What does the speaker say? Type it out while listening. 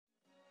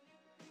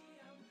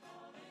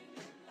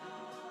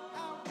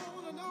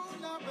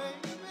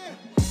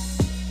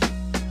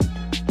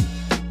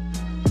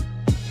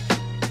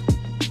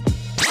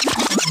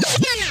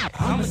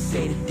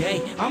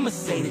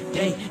say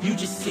today, you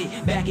just sit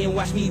back and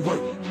watch me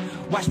work.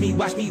 Watch me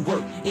work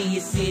in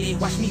your city,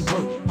 watch me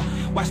work.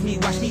 Watch me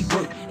work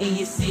in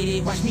your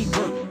city, watch me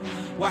work.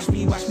 Watch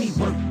me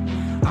work.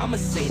 I'ma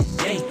say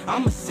today,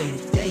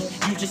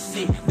 you just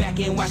sit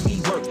back and watch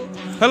me work.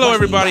 Hello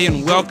everybody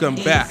and welcome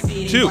back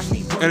to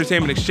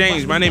Entertainment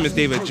Exchange. My name is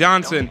David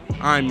Johnson.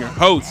 I'm your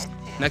host.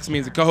 Next to me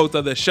is the co-host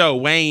of the show,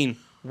 Wayne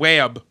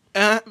Webb.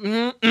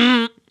 You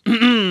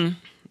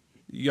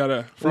got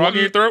a frog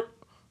in your throat?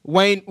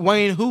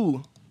 Wayne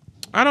who?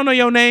 I don't know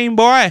your name,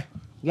 boy.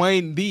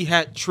 Wayne the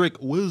Hat Trick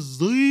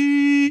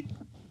Wizzy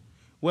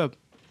Webb.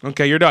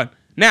 Okay, you're done.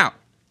 Now,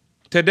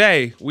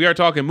 today we are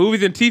talking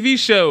movies and TV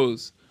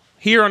shows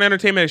here on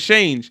Entertainment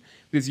Exchange.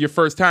 If this is your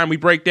first time, we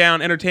break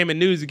down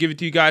entertainment news and give it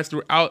to you guys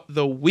throughout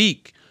the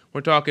week.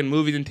 We're talking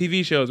movies and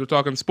TV shows. We're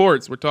talking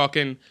sports. We're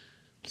talking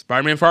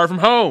Spider-Man Far From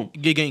Home.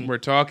 Gigging. We're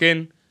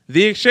talking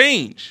The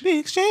Exchange. The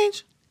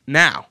Exchange.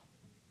 Now,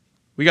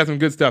 we got some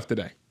good stuff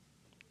today.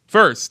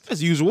 First,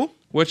 as usual,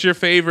 what's your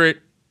favorite,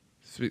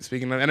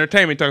 speaking of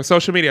entertainment, talking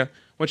social media,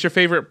 what's your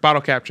favorite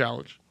bottle cap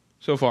challenge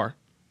so far?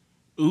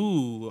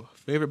 Ooh,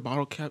 favorite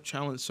bottle cap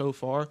challenge so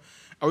far?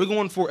 Are we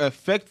going for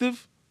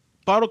effective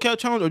bottle cap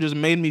challenge or just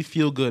made me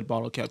feel good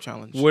bottle cap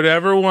challenge?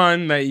 Whatever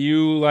one that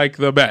you like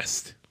the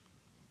best.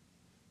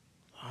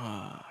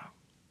 I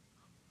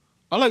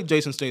like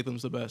Jason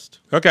Statham's the best.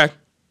 Okay.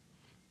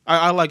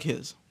 I like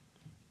his.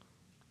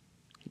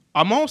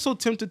 I'm also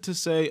tempted to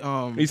say...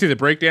 You see the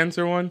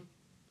breakdancer one?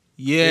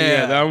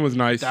 Yeah, that one was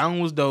nice. That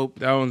one was dope.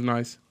 That one's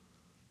nice.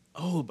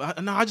 Oh,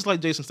 but no, I just like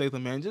Jason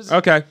Statham, man. Just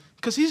okay.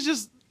 Because he's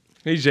Jason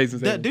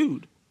Statham. That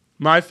dude.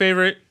 My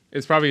favorite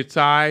is probably a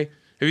tie.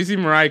 Have you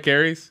seen Mariah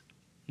Carey's?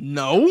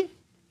 No.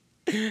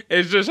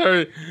 It's just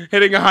her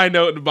hitting a high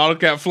note and the bottle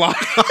cap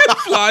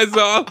flies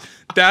off.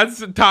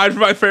 That's tied for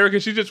my favorite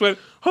because she just went,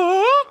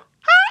 huh?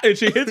 And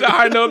she hits a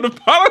high note and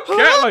the bottle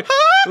cap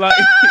like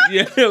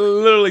yeah,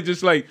 literally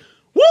just like,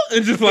 whoop,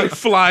 and just like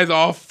flies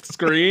off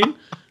screen.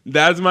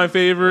 That's my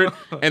favorite.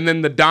 And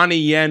then the Donnie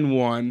Yen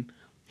one.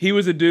 He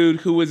was a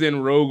dude who was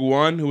in Rogue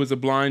One, who was a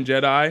blind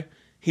Jedi.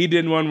 He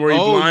did one where he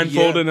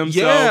blindfolded himself.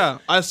 Yeah,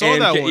 I saw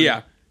that one.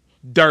 Yeah,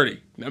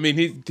 dirty. I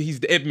mean, he's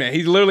the it man.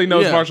 He literally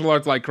knows martial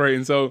arts like crazy.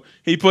 And so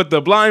he put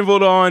the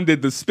blindfold on,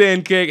 did the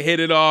spin kick, hit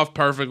it off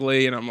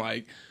perfectly. And I'm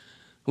like,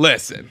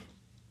 listen,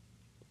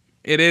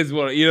 it is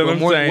what, you know what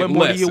I'm saying? What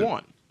more do you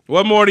want?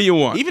 What more do you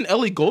want? Even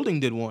Ellie Goulding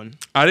did one.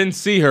 I didn't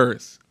see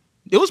hers.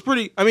 It was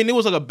pretty, I mean, it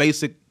was like a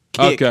basic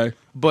kick. Okay.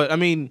 But, I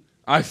mean,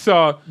 I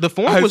saw there.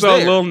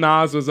 Lil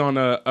Nas was on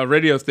a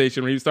radio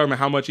station where he was talking about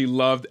how much he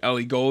loved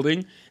Ellie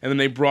Goulding, and then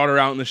they brought her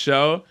out in the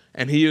show,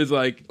 and he was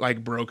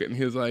like broken.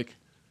 He was like,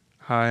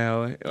 "Hi,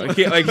 Ellie."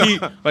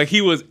 Like he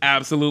was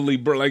absolutely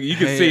like you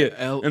could see it.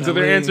 And so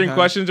they're answering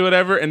questions or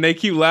whatever, and they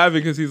keep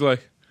laughing because he's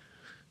like,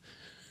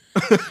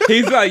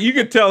 you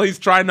could tell he's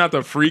trying not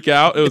to freak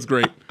out. It was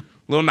great.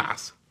 Lil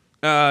Nas.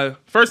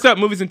 First up,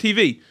 movies and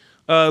TV.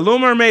 Little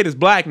Mermaid is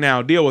black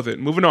now. Deal with it.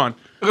 Moving on.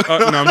 No,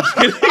 I'm just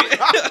kidding.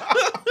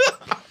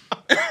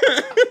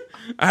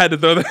 I had to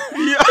throw that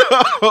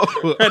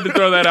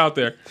out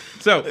there.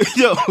 So,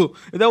 that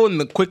wasn't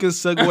the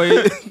quickest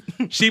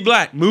segue. She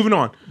black. Moving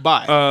on.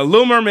 Bye.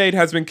 Little Mermaid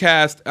has been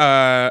cast.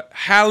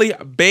 Halle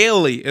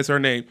Bailey is her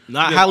name.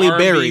 Not Halle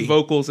Berry.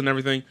 Vocals and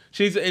everything.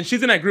 She's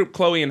in that group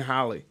Chloe and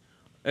Halle.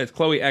 It's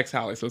Chloe X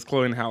Halle, so it's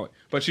Chloe and Halle.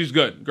 But she's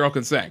good. Girl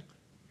can sing.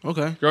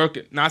 Okay. Girl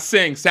can not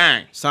sing.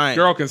 Sang.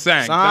 Girl can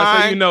sing. Sang.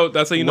 That's how you know.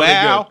 That's how you know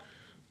wow.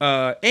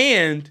 they're good.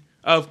 And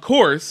of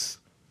course,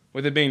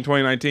 with it being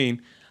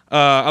 2019.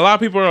 A lot of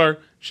people are,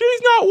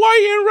 she's not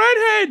white and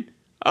redhead.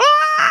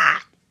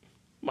 Ah!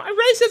 My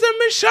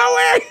racism is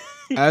showing.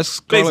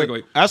 Ask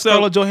Basically.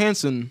 Scarlett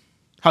Johansson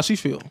how she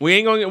feel.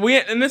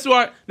 And this is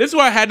why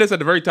I had this at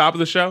the very top of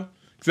the show.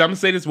 Because I'm going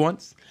to say this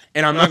once,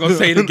 and I'm not going to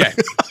say it again.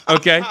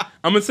 Okay?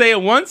 I'm going to say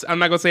it once, I'm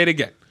not going to say it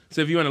again.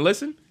 So if you want to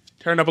listen,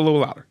 turn it up a little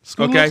louder.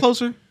 Scoot a little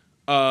closer.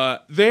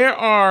 There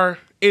are,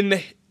 in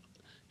the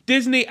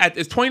Disney,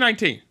 it's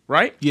 2019,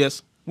 right?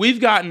 Yes.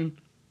 We've gotten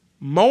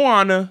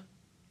Moana,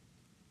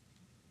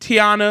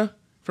 Tiana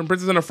from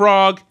Princess and the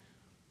Frog,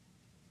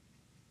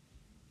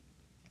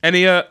 and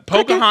the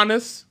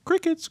Pocahontas,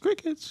 crickets,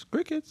 Mulan,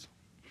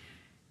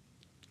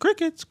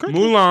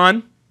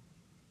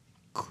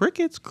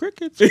 crickets.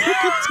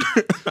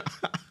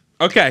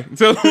 Okay,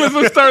 so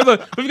let's start.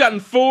 We've gotten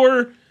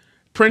 4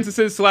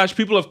 princesses /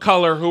 people of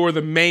color who are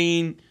the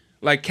main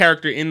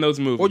character in those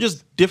movies, or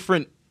just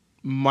different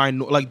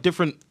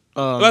different.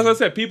 As I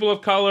said, people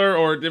of color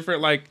or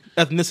different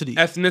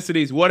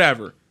ethnicities,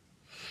 whatever.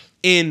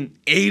 In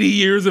 80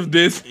 years of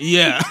this.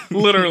 Yeah.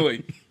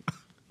 Literally.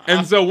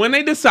 And so when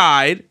they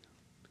decide,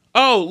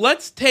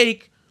 let's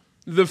take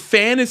the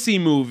fantasy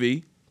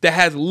movie that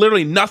has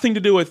literally nothing to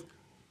do with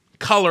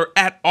color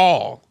at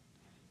all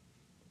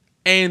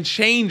and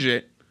change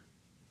it,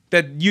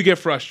 that you get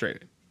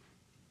frustrated.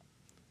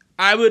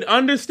 I would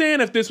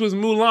understand if this was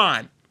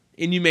Mulan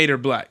and you made her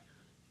black.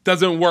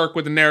 Doesn't work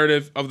with the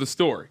narrative of the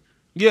story.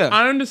 Yeah.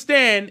 I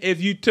understand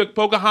if you took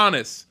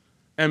Pocahontas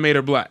and made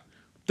her black.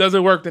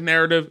 Doesn't work the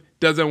narrative,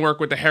 doesn't work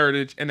with the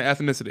heritage and the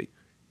ethnicity.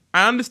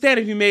 I understand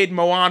if you made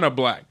Moana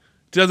black.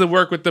 Doesn't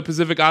work with the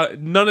Pacific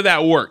Island. None of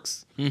that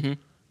works. Mm-hmm.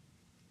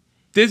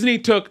 Disney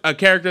took a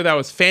character that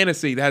was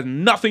fantasy that has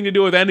nothing to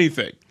do with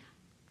anything.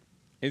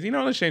 Is he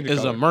not ashamed of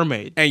It's color? a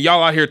mermaid. And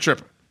y'all out here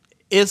tripping.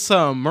 It's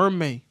a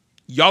mermaid.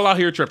 Y'all out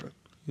here tripping.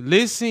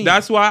 Listen.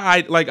 That's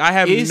why I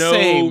have it's no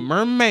a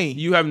mermaid.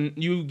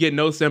 you get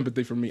no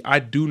sympathy from me. I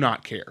do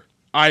not care.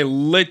 I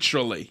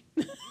literally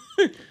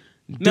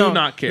do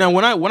not care. Now,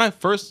 when I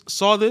first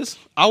saw this,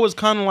 I was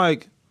kind of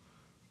like,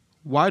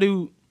 why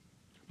do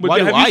have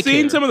you I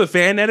seen care? some of the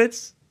fan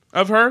edits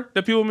of her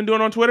that people have been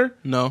doing on Twitter?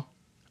 No.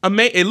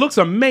 It looks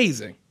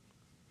amazing.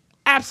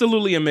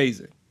 Absolutely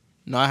amazing.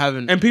 No, I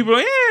haven't. And people are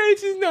like,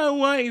 she's not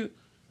white.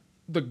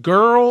 The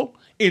girl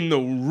in the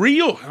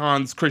real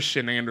Hans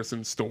Christian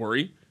Andersen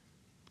story,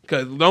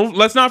 because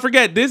let's not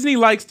forget, Disney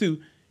likes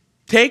to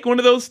take one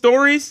of those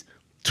stories,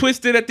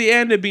 twist it at the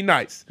end, and be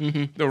nice.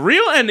 Mm-hmm. The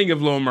real ending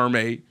of Little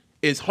Mermaid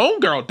is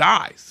Homegirl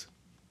dies.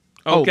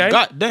 Okay? Oh,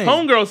 God dang.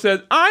 Homegirl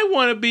says, I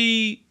want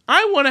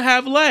to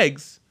have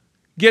legs.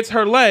 Gets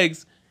her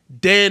legs.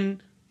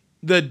 Then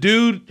the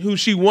dude who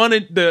she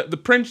wanted, the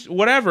prince,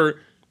 whatever,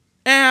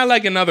 I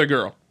like another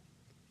girl.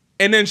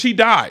 And then she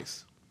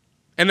dies.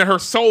 And then her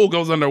soul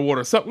goes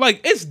underwater. So,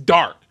 like, it's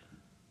dark.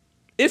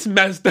 It's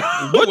messed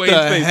up. What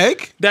the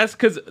heck? That's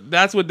because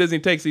that's what Disney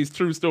takes these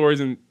true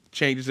stories and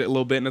changes it a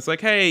little bit. And it's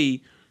like,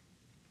 hey,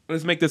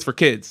 let's make this for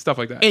kids. Stuff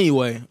like that.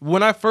 Anyway,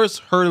 when I first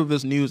heard of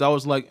this news, I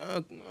was like,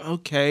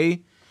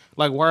 okay.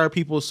 Like, why are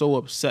people so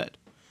upset?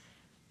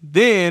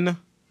 Then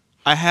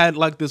I had,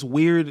 like, this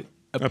weird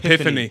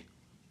epiphany.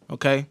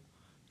 Okay?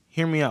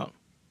 Hear me out.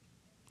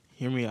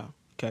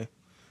 Okay?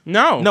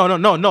 No.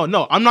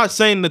 No. I'm not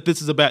saying that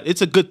this is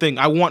it's a good thing.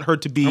 I want her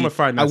to be. I'm gonna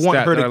find that I want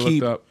stat her that to I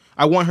keep. looked up.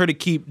 I want her to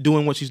keep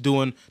doing what she's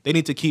doing. They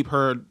need to keep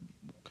her.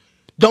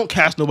 Don't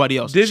cast nobody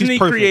else. Disney She's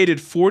perfect.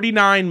 created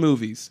 49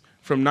 movies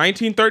from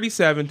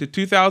 1937 to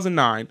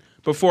 2009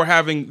 before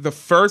having the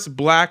first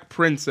black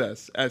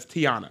princess as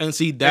Tiana. And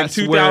see, that's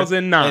in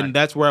 2009. Where, and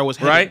that's where I was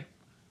headed. Right?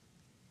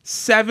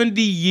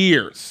 70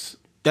 years.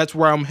 That's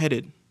where I'm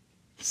headed.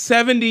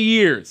 70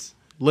 years.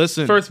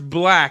 Listen. First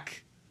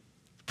black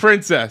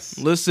princess.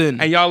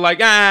 Listen. And y'all like,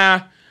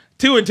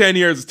 2 in 10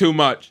 years is too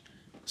much.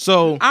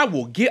 So I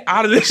will get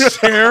out of this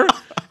chair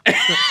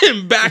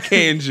and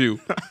backhand you.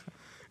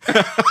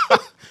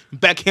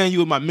 Backhand you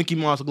with my Mickey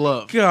Mouse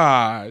glove.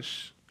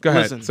 Gosh. Go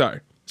ahead. Listen. Sorry.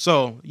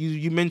 So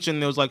you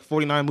mentioned there was like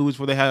 49 movies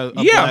where they had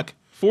a Yeah. black.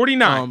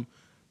 49.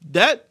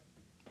 That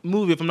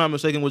movie, if I'm not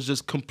mistaken, was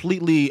just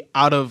completely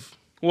out of.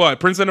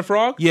 What? Prince and the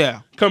Frog?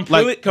 Yeah.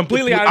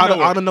 Completely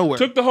out of nowhere.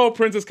 Took the whole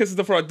Princess Kisses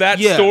the Frog, that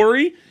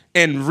story,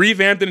 and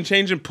revamped it and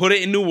changed it, put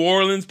it in New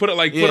Orleans,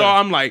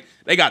 I'm like,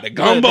 they got the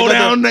gumbo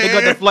down there. They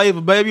got the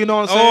flavor, baby, you know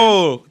what I'm saying?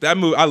 Oh, that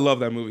movie, I love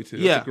that movie too.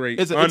 Yeah. It's a great,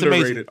 It's underrated,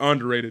 amazing.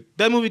 underrated.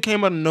 That movie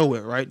came out of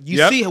nowhere, right?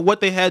 You see what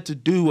they had to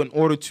do in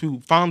order to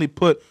finally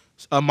put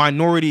a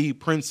minority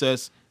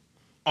princess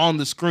on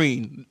the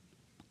screen.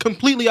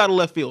 Completely out of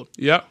left field.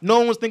 Yep. No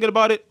one was thinking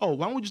about it. Oh,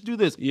 why don't we just do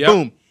this? Yep.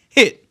 Boom.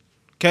 Hit.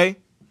 Okay?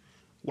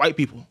 White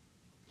people.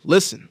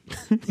 Listen.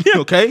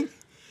 Okay?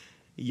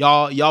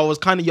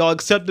 Y'all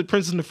accepted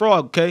Princess and the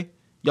Frog, okay?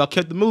 Y'all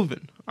kept it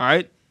moving. All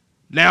right?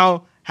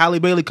 Now Halle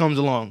Bailey comes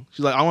along.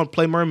 She's like, I want to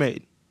play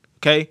mermaid.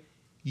 Okay?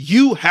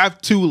 You have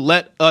to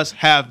let us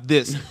have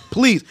this.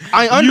 Please.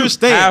 I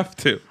understand. You have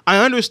to.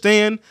 I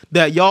understand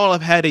that y'all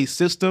have had a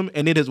system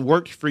and it has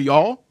worked for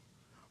y'all,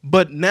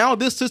 but now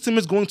this system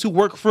is going to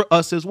work for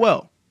us as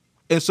well.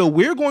 And so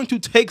we're going to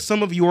take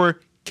some of your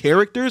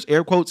characters,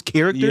 air quotes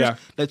characters,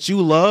 that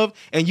you love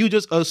and you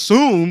just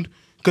assumed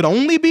could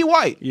only be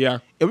white. Yeah.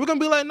 And we're going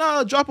to be like,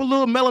 nah, drop a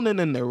little melanin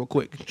in there real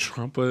quick.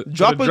 Drop a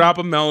drop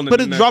of melanin.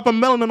 Put a drop of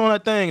melanin on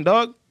that thing,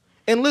 dog.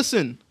 And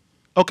listen,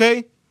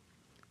 okay?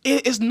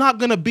 It's not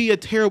going to be a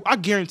terrible, I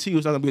guarantee you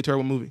it's not going to be a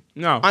terrible movie.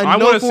 No. I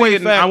want to see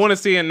it. fact, I want to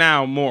see it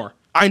now more.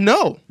 I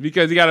know.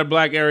 Because he got a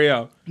black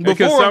Ariel.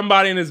 Because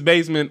somebody in his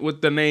basement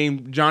with the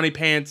name Johnny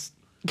Pants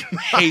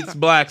Hates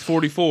Blacks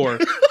 44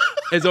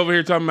 is over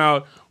here talking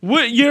about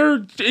what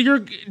you're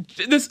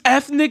this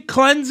ethnic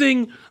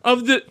cleansing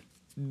of the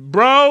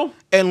bro.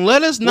 And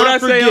let us not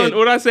forget.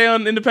 What I say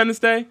on Independence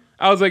Day?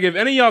 I was like, if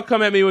any of y'all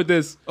come at me with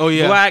this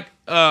black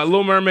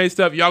Little Mermaid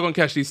stuff, y'all gonna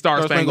catch these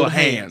Star-Spangled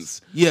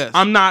Hands. Yes.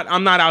 I'm not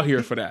out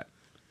here for that.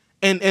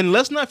 And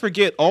let's not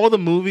forget all the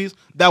movies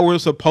that were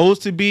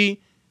supposed to be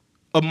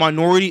a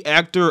minority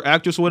actor or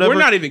actress or whatever.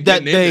 We're not even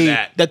getting into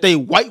that. That they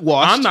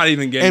whitewashed. I'm not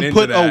even getting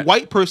into that. And put a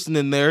white person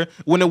in there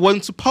when it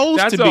wasn't supposed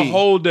to be. That's a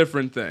whole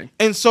different thing.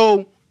 And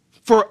so,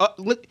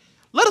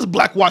 let us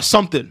blackwash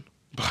something.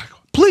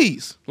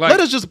 Please.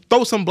 Let us just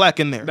throw some black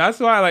in there. That's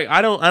why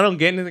I don't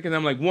get into it because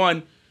I'm like,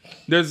 one,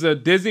 there's a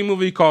Disney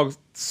movie called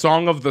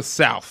Song of the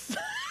South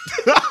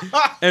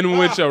in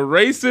which a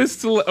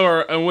racist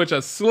or in which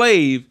a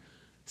slave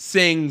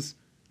sings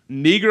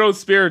Negro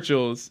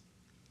spirituals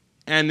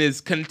and is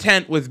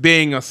content with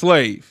being a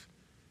slave.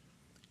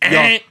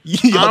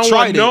 Y'all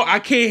tried it. I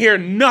can't hear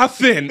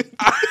nothing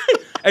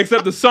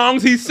except the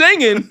songs he's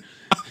singing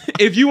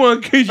if you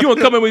want to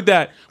come in with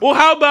that, well,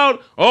 how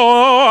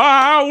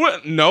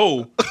about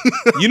no?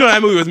 You know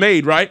that movie was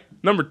made, right?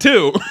 Number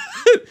two,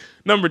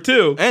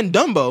 And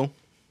Dumbo.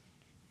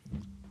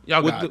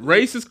 y'all With got the-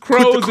 racist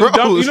crows, with the and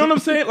dumb, you crows. know what I'm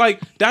saying?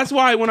 Like that's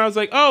why when I was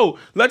like, oh,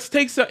 let's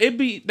take some.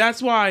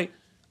 That's why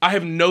I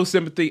have no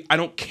sympathy. I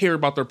don't care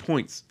about their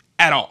points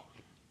at all.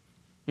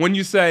 When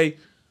you say,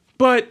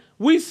 but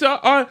we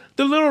saw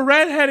the little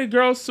redheaded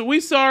girl, so we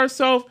saw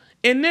ourselves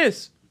in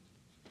this.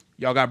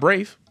 Y'all got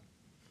brave.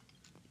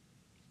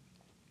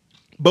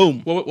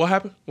 Boom. What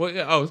happened? Well,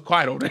 yeah, it's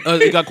quiet over there.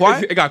 It got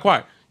quiet? It got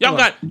quiet. Y'all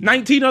got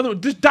 19 other.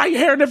 Just dye your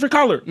hair a different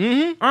color.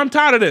 Mm-hmm. I'm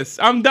tired of this.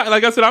 I'm done.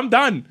 Like I said, I'm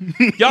done.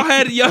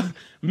 y'all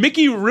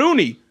Mickey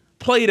Rooney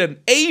played an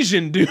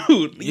Asian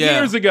dude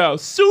years ago.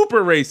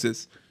 Super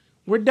racist.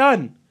 We're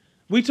done.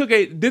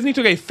 Disney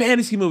took a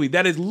fantasy movie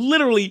that is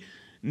literally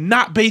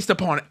not based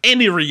upon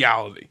any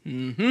reality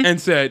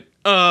and said,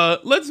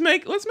 let's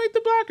make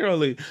the black girl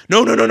lead.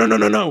 No.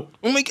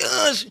 Oh my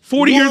gosh.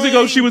 40 years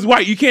ago, Why? she was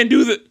white. You can't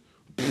do that.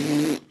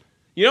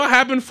 You know what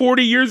happened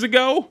 40 years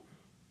ago?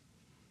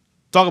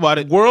 Talk about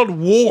it. World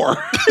War.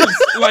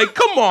 Like,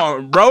 come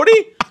on, Brody.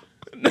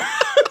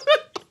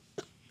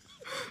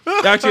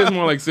 Actually, it's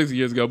more like 60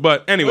 years ago.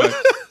 But anyway,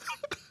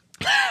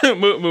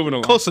 moving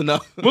along. Close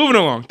enough. Moving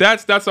along.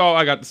 That's all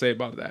I got to say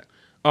about that.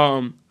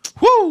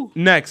 Woo.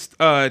 Next,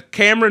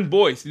 Cameron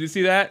Boyce. Did you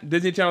see that?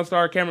 Disney Channel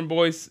star Cameron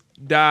Boyce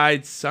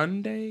died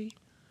Sunday.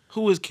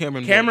 Who is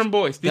Cameron? Cameron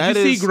Boyce. Did That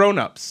you see is- Grown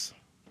Ups?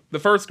 The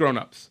first Grown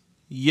Ups.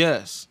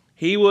 Yes.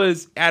 He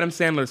was Adam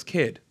Sandler's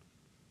kid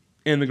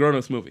in the Grown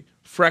Ups movie.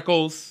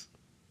 Freckles,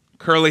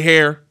 curly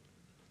hair.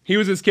 He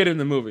was his kid in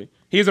the movie.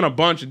 He was in a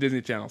bunch of Disney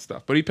Channel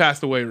stuff, but he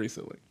passed away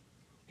recently.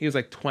 He was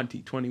like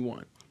 20,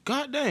 21.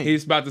 God dang.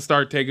 He's about to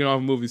start taking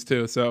off movies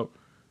too. So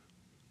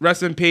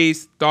rest in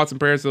peace. Thoughts and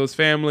prayers to his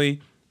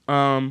family.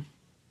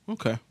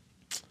 Okay.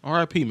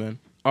 R.I.P. man.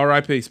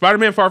 R.I.P.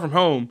 Spider-Man Far From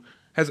Home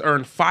has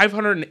earned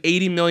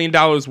 $580 million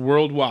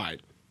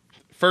worldwide.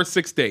 First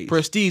 6 days.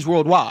 Prestige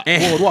worldwide.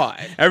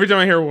 Worldwide. Every time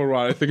I hear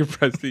worldwide, I think of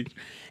Prestige.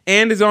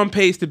 And is on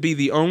pace to be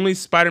the only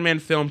Spider-Man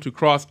film to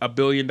cross $1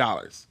 billion.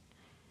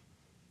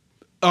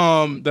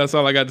 That's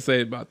all I got to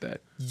say about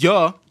that.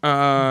 Yeah.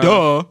 Uh,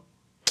 Duh.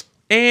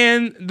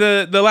 And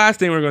the last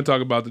thing we're going to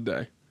talk about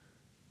today,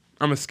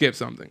 I'm going to skip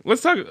something.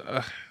 Let's talk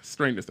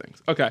Stranger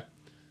Things. Okay.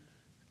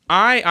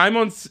 I'm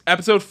on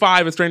episode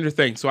 5 of Stranger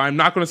Things, so I'm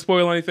not going to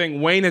spoil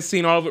anything. Wayne has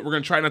seen all of it. We're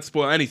going to try not to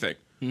spoil anything.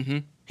 Mm-hmm.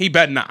 He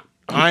bet not.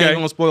 Okay? I ain't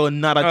gonna spoil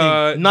not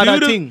a thing. Not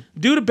a thing.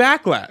 Due to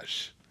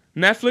backlash,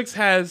 Netflix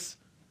has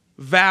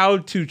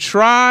vowed to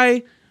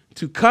try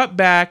to cut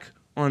back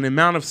on the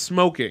amount of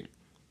smoking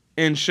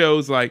in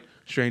shows like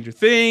Stranger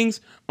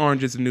Things,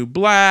 Orange is the New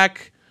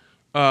Black,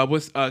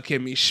 with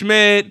Kimmy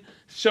Schmidt,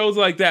 shows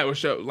like that, or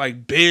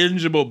like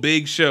bingeable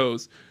big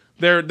shows.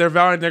 They're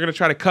vowing they're gonna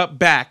try to cut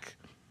back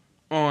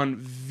on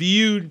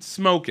viewed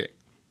smoking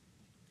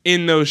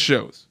in those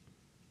shows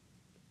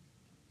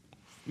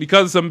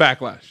because of some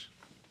backlash.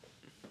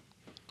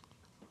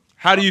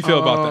 How do you feel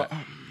about that?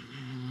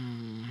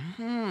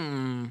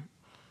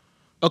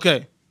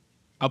 Okay.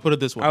 I'll put it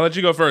this way. I'll let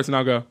you go first and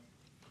I'll go.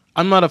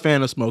 I'm not a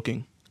fan of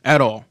smoking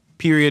at all.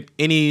 Period.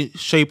 Any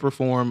shape or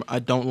form. I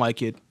don't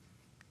like it.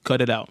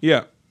 Cut it out.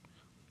 Yeah.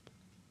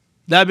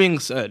 That being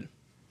said,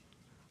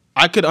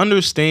 I could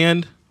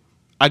understand,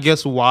 I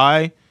guess,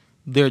 why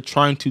they're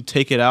trying to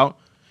take it out.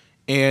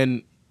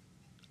 And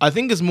I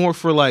think it's more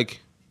for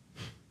like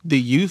the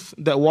youth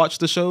that watch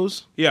the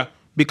shows. Yeah.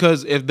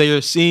 Because if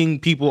they're seeing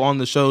people on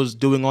the shows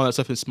doing all that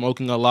stuff and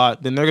smoking a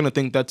lot, then they're going to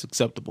think that's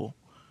acceptable.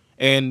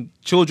 And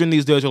children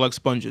these days are like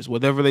sponges.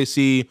 Whatever they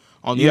see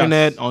on the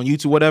internet, on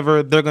YouTube,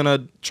 whatever, they're going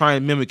to try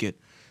and mimic it.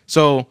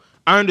 So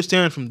I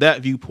understand from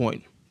that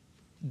viewpoint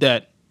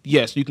that,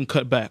 yes, you can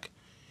cut back.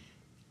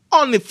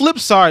 On the flip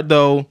side,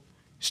 though,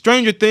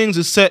 Stranger Things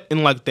is set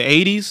in like the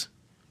 80s.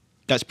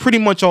 That's pretty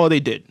much all they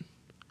did.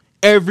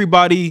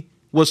 Everybody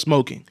was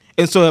smoking.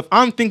 And so if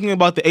I'm thinking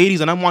about the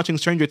 80s and I'm watching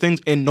Stranger Things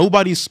and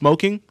nobody's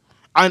smoking,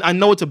 I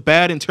know it's a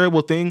bad and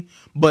terrible thing,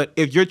 but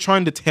if you're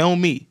trying to tell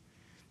me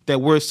that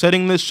we're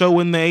setting this show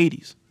in the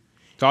 80s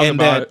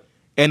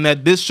and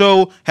that this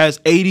show has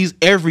 80s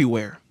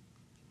everywhere,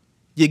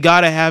 you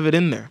got to have it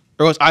in there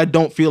or else I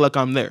don't feel like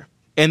I'm there.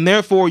 And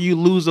therefore you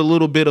lose a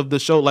little bit of the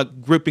show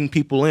like gripping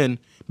people in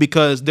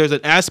because there's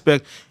an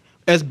aspect,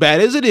 as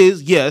bad as it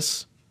is,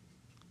 yes,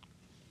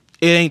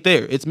 it ain't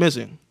there. It's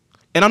missing.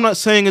 And I'm not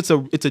saying it's a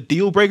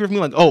deal breaker for me.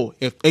 Like, oh,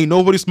 if ain't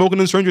nobody smoking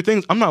in Stranger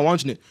Things, I'm not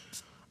watching it.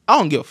 I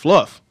don't give a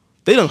fluff.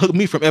 They done hooked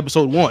me from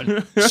episode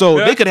 1. So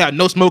they could have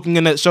no smoking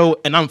in that show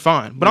and I'm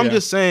fine. But I'm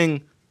just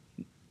saying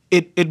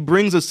it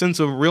brings a sense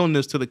of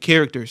realness to the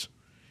characters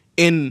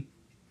in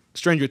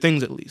Stranger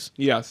Things at least.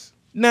 Yes.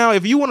 Now,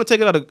 if you want to take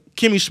it out of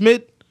Kimmy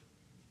Schmidt,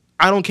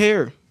 I don't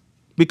care.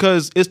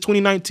 Because it's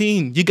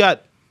 2019. You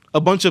got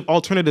a bunch of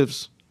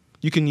alternatives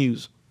you can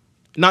use.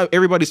 Not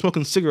everybody's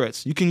smoking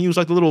cigarettes. You can use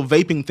like the little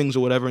vaping things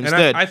or whatever instead.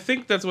 And I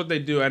think that's what they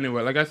do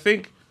anyway. Like I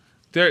think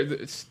they're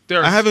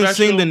I haven't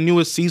seen the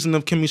newest season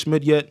of Kimmy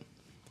Schmidt yet.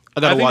 I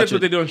think gotta watch that's it.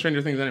 what they do in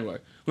Stranger Things anyway.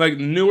 Like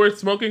newer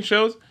smoking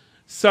shows,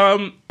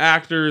 some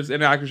actors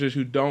and actresses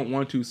who don't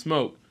want to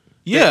smoke.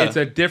 Yeah. It's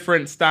a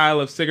different style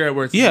of cigarette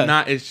where it's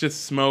not, it's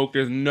just smoke.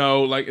 There's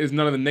no, like, it's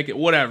none of the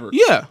nicotine, whatever.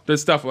 Yeah.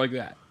 There's stuff like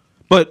that.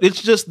 But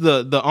it's just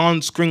the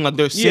on screen, like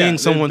they're seeing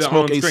someone the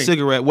smoke a on-screen.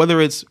 cigarette,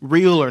 whether it's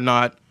real or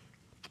not.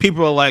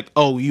 People are like,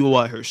 "Oh, you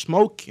out here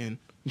smoking?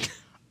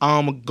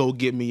 I'm gonna go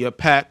get me a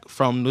pack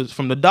from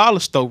the dollar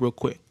store real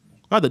quick.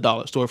 Not the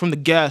dollar store, from the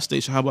gas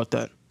station. How about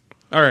that?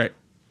 All right.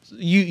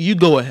 You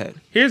go ahead.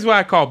 Here's why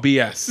I call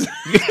BS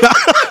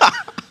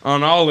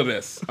on all of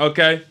this,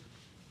 okay?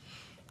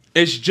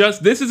 It's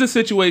just, this is a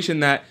situation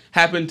that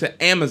happened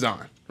to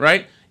Amazon,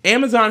 right?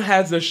 Amazon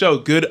has the show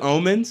Good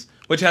Omens,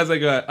 which has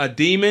like a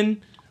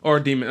demon,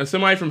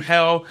 somebody from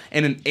hell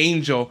and an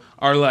angel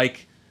are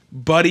like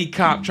buddy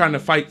cop trying to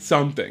fight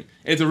something.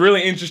 It's a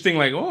really interesting,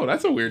 like, oh,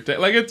 that's a weird thing.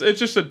 Like, it's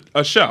just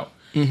a show.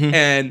 Mm-hmm.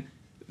 And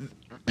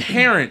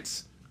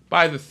parents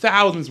by the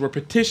thousands were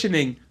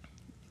petitioning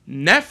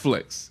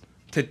Netflix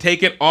to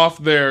take it off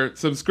their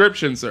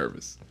subscription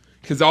service.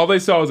 Because all they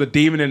saw was a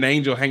demon and an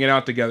angel hanging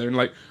out together. And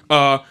like,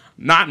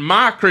 not in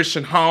my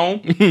Christian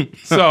home.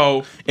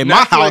 So In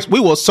my house, we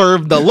will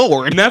serve the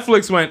Lord.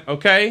 Netflix went,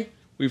 okay,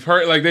 we've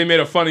heard, like they made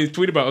a funny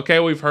tweet about, okay,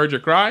 we've heard your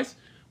cries.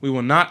 We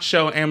will not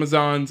show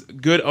Amazon's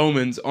Good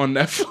Omens on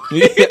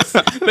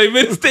Netflix. They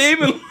made a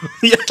statement.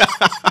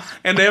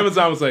 And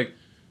Amazon was like,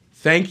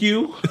 thank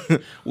you.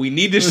 We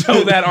need to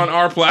show that on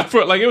our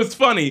platform. Like, it was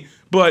funny,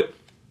 but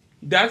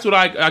that's what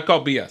I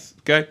call BS,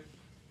 okay?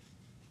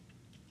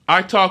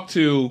 I talked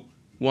to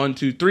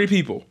 3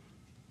 people,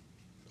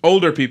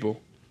 older people,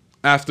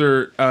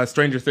 after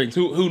Stranger Things,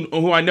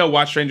 who I know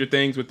watch Stranger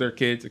Things with their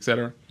kids,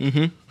 etc.,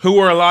 who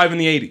were alive in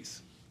the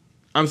 80s.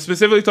 I'm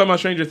specifically talking about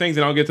Stranger Things,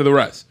 and I'll get to the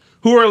rest.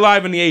 Who are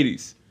alive in the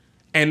 80s,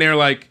 and they're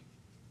like,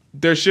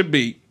 there should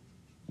be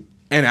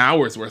an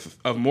hour's worth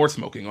of more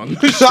smoking on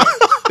the show.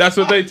 That's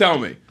what they tell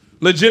me,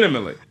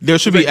 legitimately. There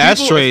should be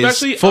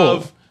ashtrays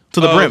full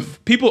to the brim.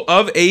 People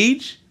of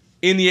age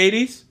in the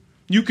 80s,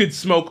 you could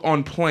smoke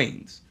on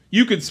planes.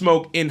 You could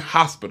smoke in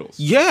hospitals.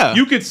 Yeah.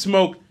 You could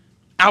smoke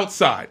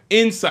outside,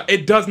 inside.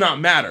 It does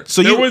not matter.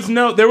 So there was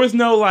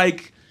no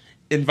like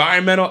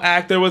environmental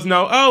act. There was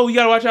no, oh, you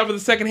gotta watch out for the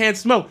secondhand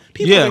smoke.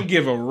 People didn't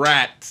give a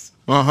rat's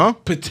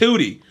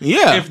patootie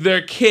if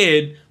their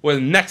kid was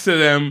next to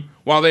them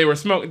while they were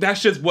smoking.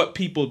 That's just what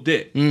people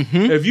did.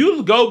 If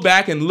you go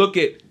back and look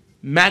at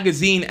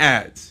magazine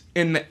ads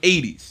in the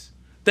 80s,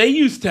 they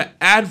used to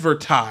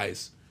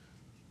advertise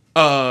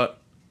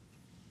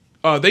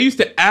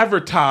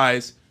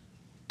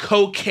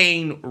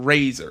cocaine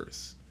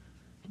razors.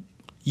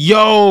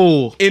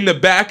 Yo, in the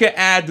back of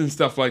ads and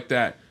stuff like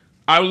that.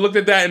 I looked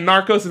at that in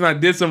Narcos and I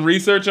did some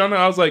research on it.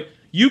 I was like,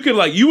 you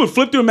would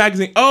flip through a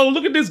magazine. Oh,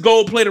 look at this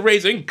gold-plated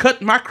razor. It can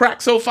cut my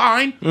crack so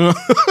fine.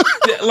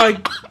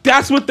 Like,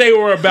 that's what they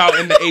were about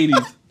in the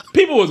 80s.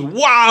 People was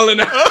wilding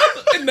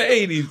in the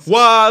 80s.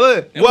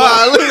 wildin'.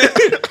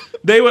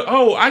 They would,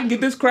 oh, I can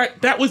get this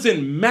crack. That was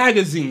in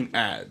magazine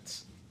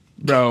ads,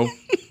 bro.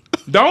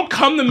 Don't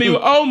come to me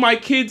with, oh, my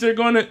kids are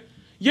going to...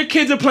 Your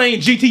kids are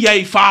playing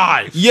GTA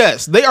 5.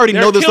 Yes, they already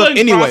know this stuff killing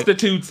anyway.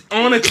 Prostitutes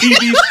on a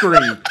TV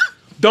screen.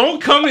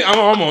 Don't come in.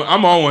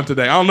 I'm on one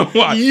today. I don't know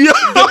why. Yo.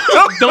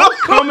 Don't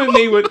come at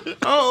me with,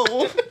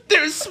 oh,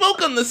 there's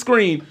smoke on the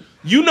screen.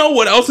 You know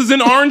what else is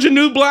in Orange and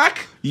New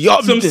Black?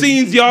 Some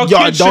scenes y'all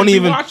kids should be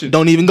watching.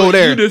 Don't even go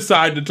there. You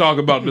decide to talk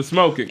about the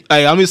smoking.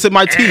 Hey, I'm gonna sip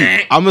my tea.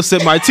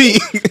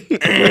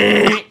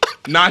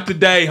 Not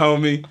today,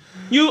 homie.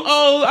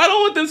 I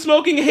don't want them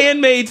smoking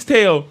Handmaid's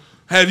Tale.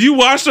 Have you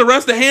watched the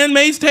rest of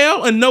Handmaid's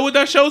Tale and know what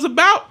that show's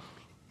about?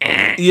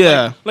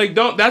 Yeah.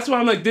 That's why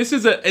I'm like, this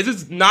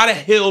is not a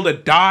hill to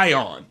die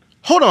on.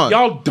 Hold on.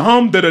 Y'all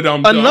dumb.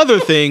 Another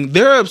thing,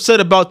 they're upset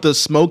about the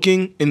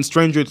smoking in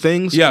Stranger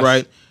Things,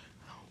 right?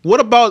 What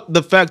about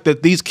the fact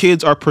that these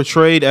kids are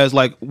portrayed as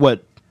like,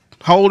 what?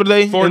 How old are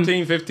they?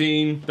 14,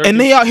 15, 13, and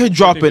they out here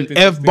dropping 15,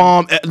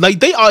 F-bomb. Like,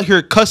 they out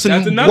here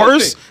cussing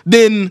worse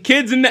than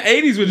kids in the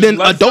 80s would just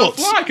let adults.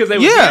 Fly because they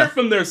would hear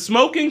from their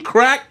smoking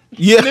crack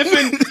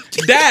sniffing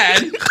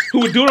dad who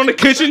would do it on the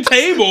kitchen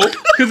table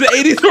because the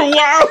 80s were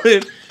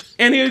wilding.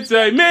 And he would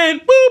say, man,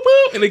 boo,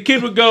 boo. And the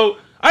kid would go,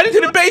 I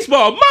didn't hit a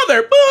baseball,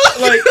 mother, boo.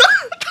 Like,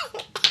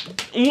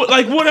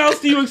 what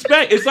else do you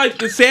expect? It's like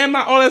the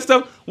Sandlot, all that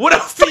stuff. What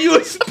else do you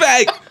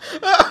expect?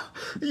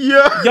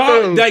 Yeah,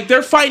 y'all, like,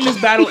 they're fighting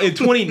this battle in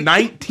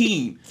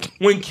 2019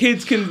 when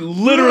kids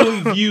can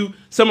literally view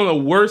some of the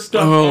worst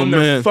stuff on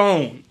their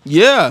phone.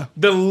 Yeah.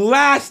 The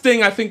last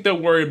thing I think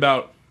they'll worry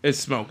about is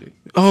smoking.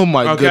 Oh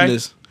my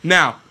goodness.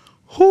 Now,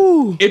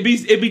 it'd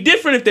be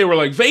different if they were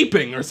like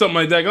vaping or something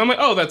like that. I'm like,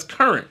 oh, that's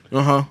current.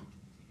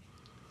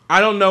 I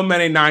don't know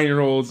many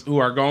 9-year-olds who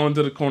are going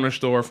to the corner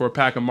store for a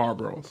pack of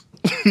Marlboros,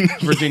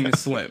 Virginia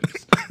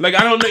Slims. Like,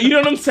 I don't know. You know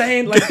what I'm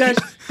saying? Like,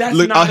 that's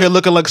Look, not out here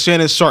looking like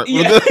Shannon Sharp.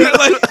 Yeah,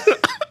 like,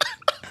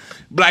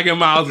 Black and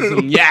Miles and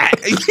some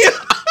yak.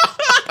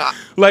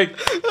 Like,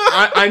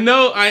 I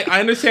know, I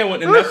understand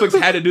what Netflix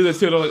had to do this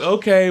too. They're like,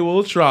 okay,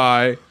 we'll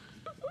try.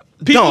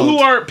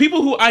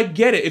 People who I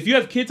get it. If you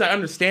have kids, I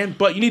understand,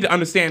 but you need to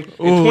understand in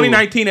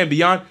 2019 and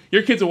beyond,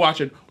 your kids are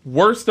watching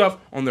worse stuff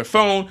on their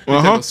phone, their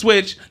Nintendo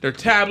Switch, their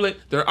tablet,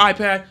 their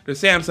iPad, their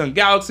Samsung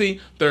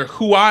Galaxy, their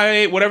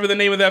Huawei, whatever the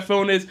name of that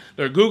phone is,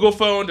 their Google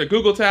phone, their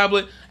Google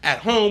tablet, at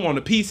home on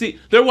the PC.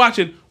 They're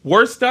watching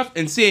worse stuff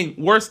and seeing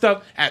worse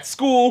stuff at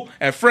school,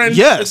 at friends.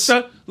 And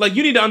stuff. Like,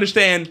 you need to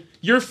understand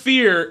your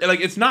fear. Like,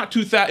 it's not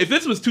 2000. If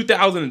this was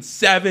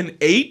 2007,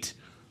 8,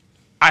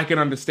 I can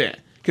understand.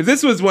 Because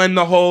this was when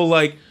the whole,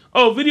 like,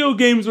 video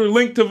games were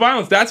linked to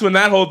violence. That's when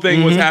that whole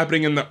thing was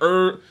happening in the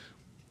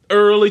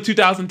early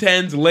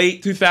 2010s,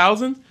 late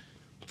 2000s.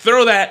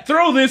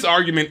 Throw this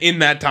argument in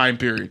that time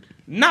period.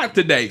 Not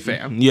today,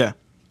 fam. Yeah.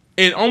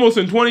 Almost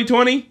in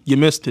 2020. You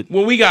missed it.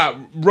 When we got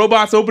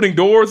robots opening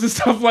doors and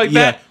stuff like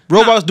that.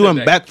 Robots doing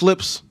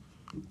backflips.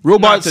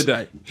 Robots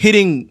today.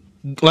 Hitting,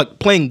 like,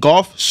 playing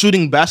golf,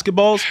 shooting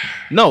basketballs.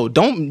 No,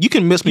 don't. You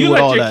can miss me with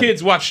all that. You let your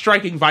kids watch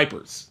Striking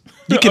Vipers.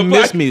 You can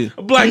miss me.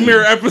 A Black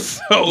Mirror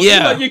episode. Yeah.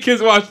 You let your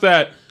kids watch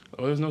that.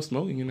 Oh, there's no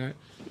smoking in that.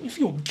 If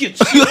you'll get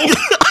you.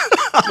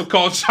 I'm gonna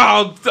call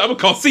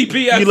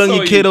CPS. You letting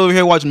your kid over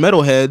here watch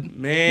Metalhead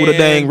with a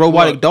dang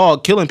robotic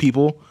dog killing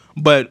people.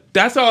 But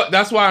that's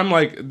why I'm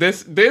like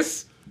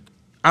this.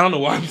 I don't know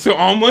why I'm so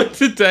on one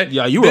today.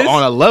 Yeah, you were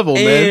on a level,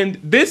 man. And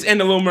this and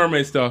the Little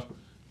Mermaid stuff.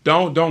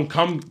 Don't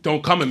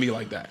come at me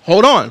like that.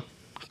 Hold on,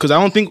 because I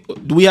don't think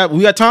we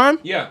got time.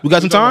 Yeah, we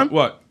got some time.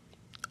 What?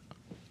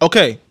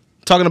 Okay,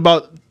 talking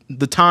about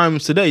the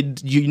times today.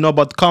 You know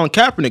about the Colin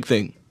Kaepernick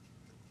thing?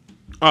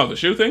 Oh, the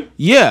shoe thing.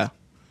 Yeah,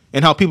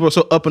 and how people are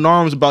so up in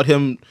arms about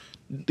him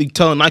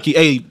telling Nike,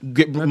 "Hey,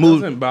 get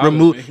remove."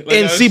 Like,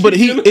 and see, but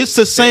it's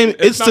the same.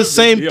 It's the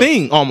same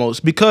thing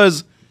almost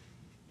because.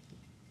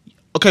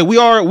 Okay,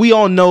 we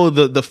all know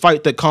the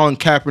fight that Colin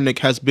Kaepernick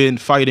has been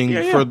fighting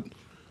for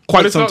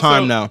quite some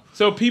time now.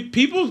 So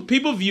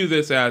people view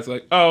this as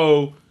like,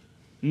 oh,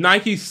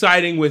 Nike's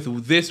siding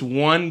with this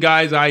one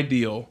guy's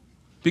ideal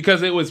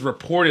because it was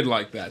reported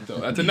like that. Though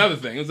that's another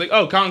thing. It's like,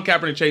 oh, Colin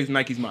Kaepernick changed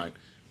Nike's mind.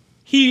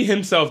 He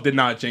himself did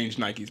not change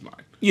Nike's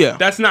mind. Yeah,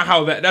 that's not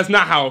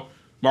how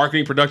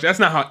marketing production. That's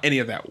not how any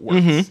of that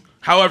works. Mm-hmm.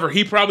 However,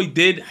 he probably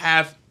did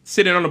have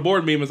sitting on a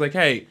board meeting was like,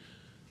 hey,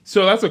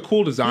 so that's a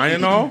cool design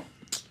and all.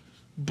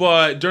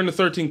 But during the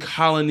 13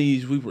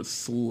 colonies, we were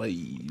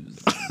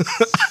slaves.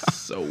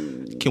 So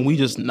can we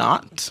just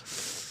not?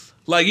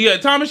 Like, yeah,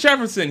 Thomas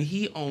Jefferson,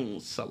 he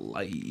owned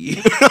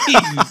slaves.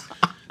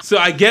 So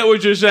I get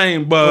what you're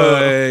saying,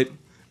 but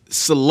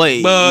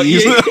slaves. But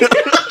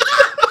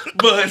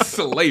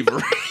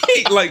slavery.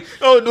 Like,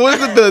 what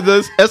is it?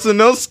 The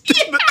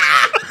SNL?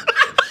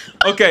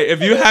 Okay,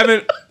 if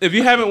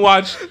you haven't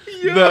watched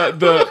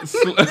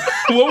the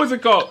what was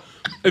it called?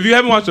 If you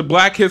haven't watched the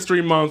Black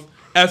History Month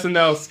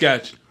SNL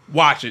sketch,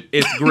 watch it.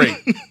 It's great.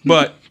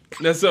 But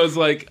so it's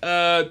like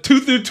 2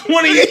 through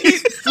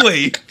 28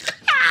 slave.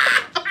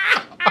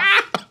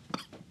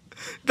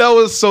 That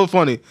was so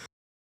funny.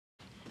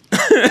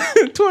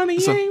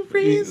 28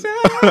 reasons.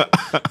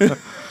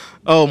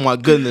 Oh my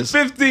goodness.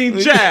 15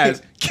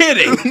 jazz.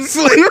 Kidding.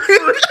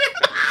 Slavery.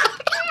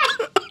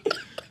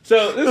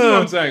 So this is what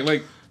I'm saying.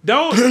 Like,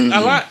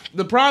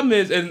 the problem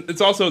is, and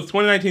it's also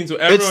 2019, so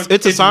everyone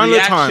it's a sign of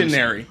the times.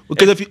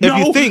 Because if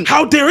you think,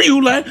 how dare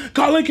you let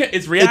Colin Kaepernick?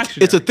 It's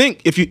reactionary. It's a thing.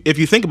 If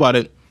you think about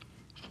it,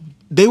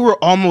 they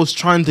were almost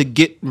trying to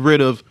get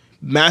rid of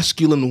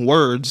masculine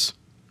words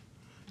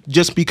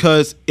just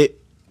because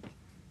it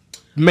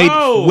made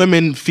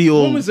women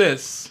feel. When was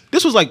this?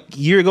 This was like a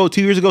year ago,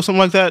 2 years ago, something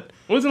like that.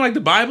 Wasn't it like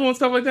the Bible and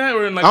stuff like that,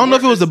 or in like I don't know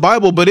if it was the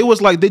Bible, but it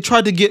was like they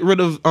tried to get rid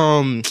of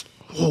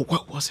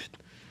what was it?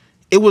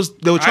 They were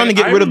trying to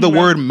get rid of the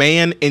word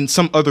man and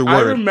some other word.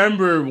 I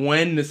remember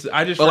when this.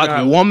 I just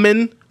like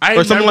woman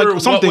or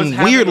something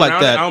weird like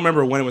that. I don't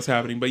remember when it was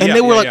happening, but and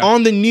they were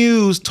on the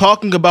news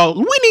talking about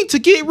we need to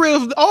get rid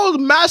of all the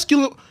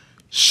masculine.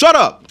 Shut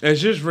up! It's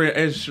just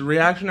it's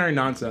reactionary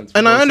nonsense.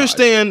 And I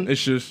understand.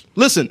 It's just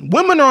listen.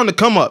 Women are on the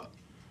come up.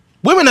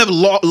 Women have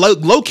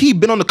low key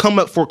been on the come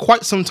up for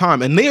quite some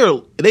time, and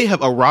they have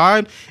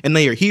arrived and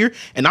they are here,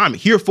 and I'm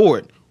here for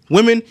it.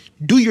 Women,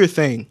 do your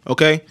thing,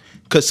 okay?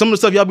 Because some of the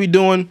stuff y'all be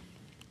doing,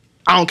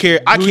 I don't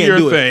care. I can't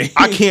do it.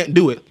 I can't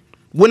do it.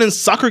 Winning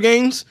soccer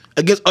games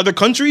against other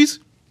countries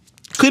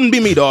couldn't be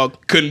me, dog.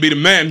 Couldn't be the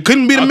men.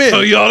 Couldn't be the men.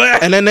 I'll tell y'all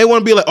that. And then they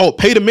want to be like, oh,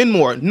 pay the men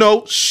more.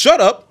 No,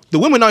 shut up. The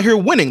women out here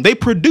winning. They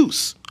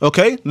produce,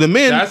 okay? The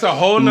men That's a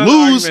whole nother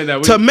lose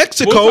argument to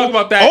Mexico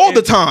all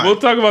the time. We'll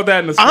talk about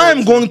that in the sports.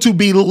 I'm going to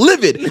be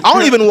livid. I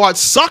don't even watch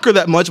soccer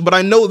that much, but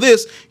I know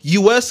this.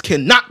 U.S.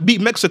 cannot beat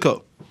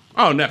Mexico.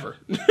 Oh, never.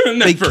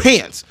 They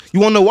can't. You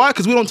want to know why?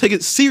 Because we don't take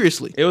it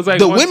seriously. It was like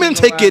the women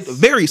take it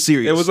very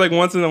serious. It was like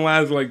once in the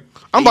last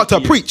I'm about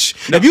to preach.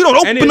 No, if you don't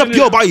open up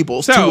your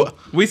Bibles,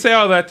 we say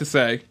all that to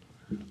say,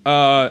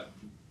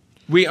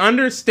 we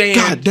understand.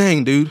 God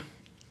dang, dude.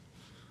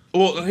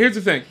 Well, here's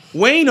the thing.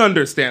 Wayne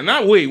understands.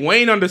 Not we.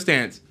 Wayne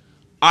understands.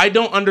 I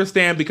don't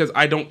understand because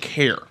I don't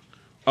care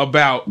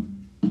about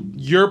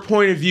your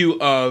point of view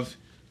of,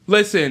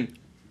 listen,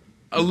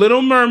 a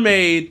Little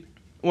Mermaid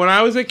when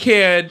I was a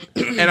kid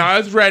and I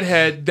was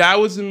redhead, that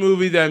was the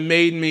movie that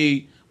made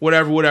me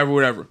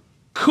whatever.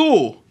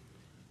 Cool.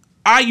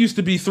 I used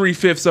to be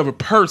 3/5 of a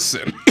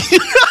person.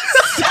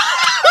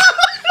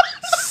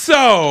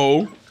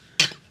 So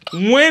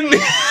when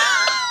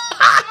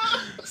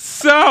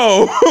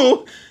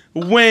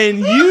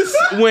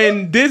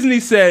when Disney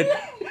said,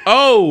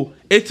 "Oh,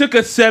 it took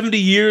us 70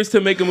 years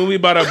to make a movie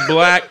about a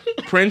black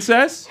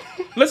princess.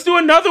 Let's do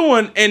another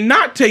one and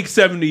not take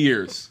 70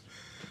 years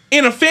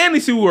in a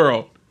fantasy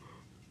world."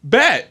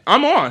 Bet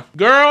I'm on,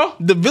 girl.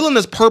 The villain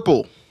is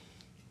purple.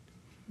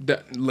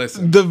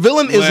 Listen, The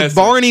villain is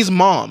Barney's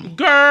mom.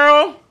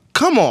 girl.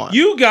 Come on.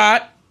 You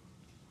got.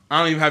 I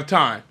don't even have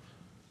time.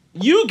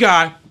 You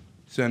got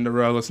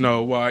Cinderella,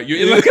 Snow White.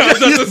 You like I was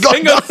about to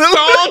sing a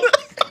song.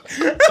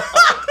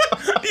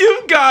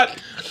 You've got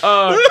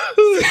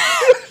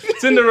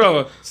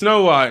Cinderella,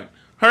 Snow White,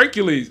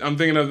 Hercules. I'm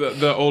thinking of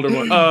the older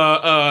one.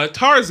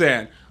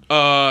 Tarzan.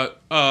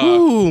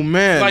 Ooh,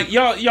 man. Like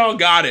y'all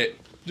got it.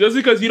 Just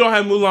because you don't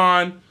have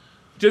Mulan,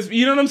 just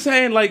you know what I'm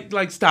saying?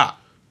 Like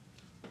stop.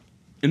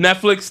 The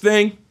Netflix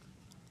thing.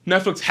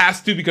 Netflix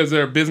has to because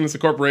they're a business, a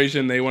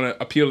corporation. They want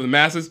to appeal to the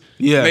masses.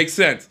 Yeah. Makes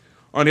sense.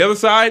 On the other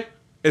side,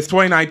 it's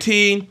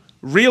 2019.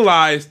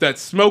 Realize that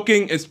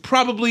smoking is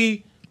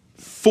probably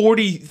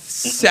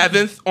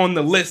 47th on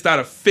the list out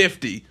of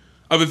 50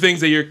 of the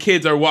things that your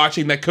kids are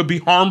watching that could be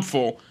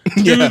harmful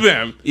to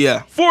them.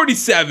 Yeah.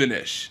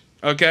 47-ish.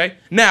 Okay?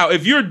 Now,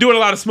 if you're doing a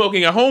lot of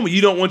smoking at home and you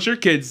don't want your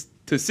kids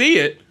to see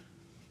it,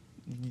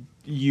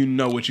 you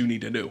know what you need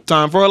to do.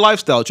 Time for a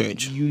lifestyle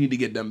change. You need to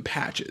get them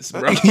patches,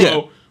 bro.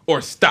 Yeah. Or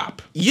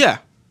stop. Yeah.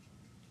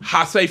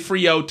 Hase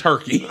Frio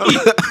turkey.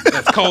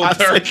 That's cold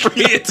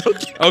turkey.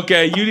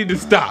 Okay, you need to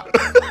stop.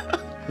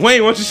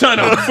 Wayne, why don't you sign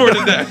off for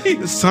today?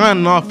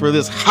 Signing off for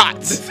this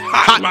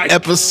hot mic.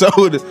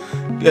 episode.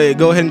 Hey,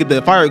 go ahead and get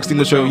the fire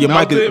extinguisher. Your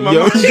mic is My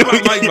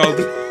mic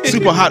melted.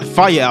 super hot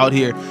fire out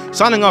here.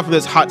 Signing off for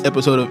this hot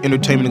episode of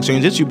Entertainment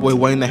Exchange. It's your boy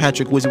Wayne, the Hat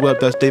Trick Wizzy Web.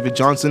 That's David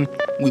Johnson.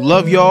 We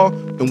love y'all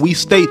and we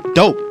stay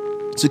dope.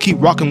 So keep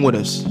rocking with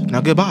us.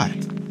 Now goodbye.